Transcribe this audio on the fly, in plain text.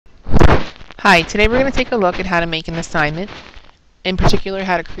Hi, today we're going to take a look at how to make an assignment, in particular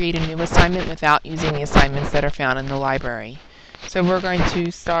how to create a new assignment without using the assignments that are found in the library. So we're going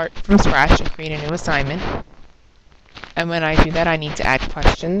to start from scratch and create a new assignment. And when I do that, I need to add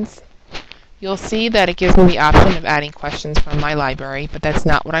questions. You'll see that it gives me the option of adding questions from my library, but that's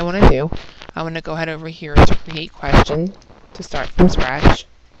not what I want to do. I want to go ahead over here to create question to start from scratch.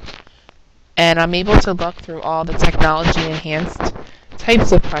 And I'm able to look through all the technology enhanced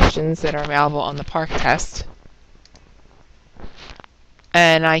types of questions that are available on the PARCC test.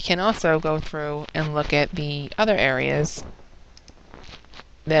 And I can also go through and look at the other areas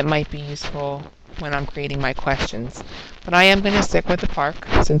that might be useful when I'm creating my questions. But I am going to stick with the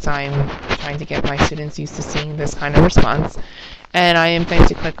PARCC since I'm trying to get my students used to seeing this kind of response. And I am going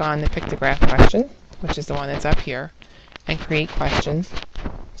to click on the pictograph question, which is the one that's up here, and create question.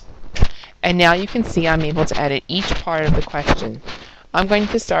 And now you can see I'm able to edit each part of the question. I'm going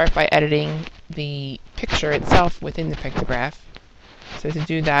to start by editing the picture itself within the pictograph. So to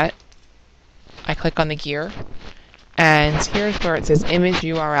do that, I click on the gear, and here's where it says image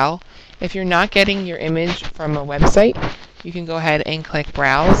URL. If you're not getting your image from a website, you can go ahead and click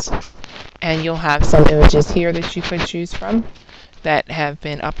browse, and you'll have some images here that you could choose from that have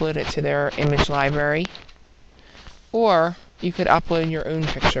been uploaded to their image library. Or you could upload your own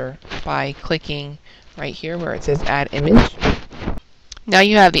picture by clicking right here where it says add image. Now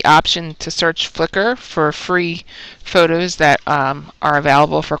you have the option to search Flickr for free photos that are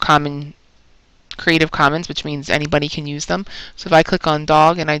available for Creative Commons, which means anybody can use them. So if I click on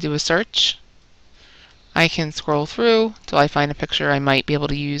dog and I do a search, I can scroll through till I find a picture I might be able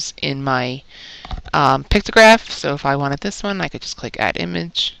to use in my pictograph. So if I wanted this one, I could just click add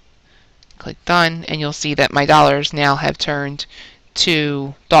image, click done, and you'll see that my dollars now have turned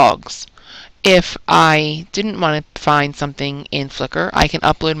to dogs. If I didn't want to find something in Flickr, I can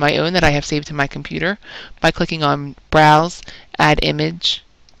upload my own that I have saved to my computer by clicking on Browse, Add Image,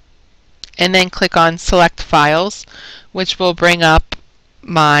 and then click on Select Files, which will bring up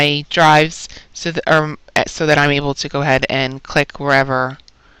my drives so that I'm able to go ahead and click wherever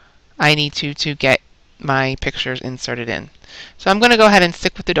I need to get my pictures inserted in. So I'm going to go ahead and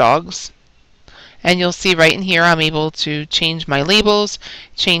stick with the dogs. And you'll see right in here I'm able to change my labels,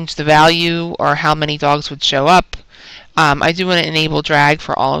 change the value or how many dogs would show up. I do want to enable drag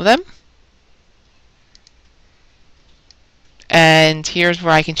for all of them. And here's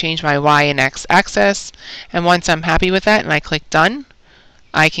where I can change my Y and X axis. And once I'm happy with that and I click done,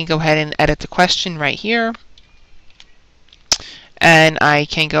 I can go ahead and edit the question right here. And I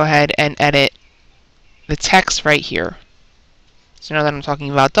can go ahead and edit the text right here. So now that I'm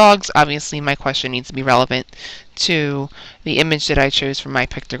talking about dogs, obviously my question needs to be relevant to the image that I chose for my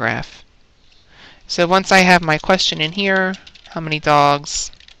pictograph. So once I have my question in here, how many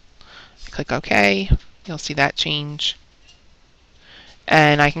dogs, click OK, you'll see that change.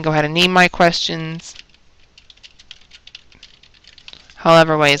 And I can go ahead and name my questions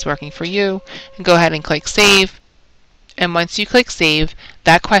however way is working for you, and go ahead and click Save. And once you click Save,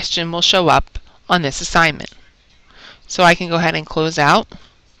 that question will show up on this assignment. So I can go ahead and close out,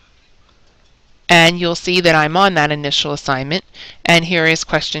 and you'll see that I'm on that initial assignment, and here is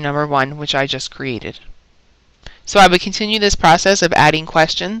question number 1, which I just created. So I would continue this process of adding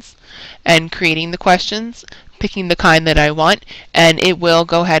questions and creating the questions, picking the kind that I want, and it will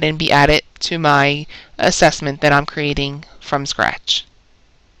go ahead and be added to my assessment that I'm creating from scratch.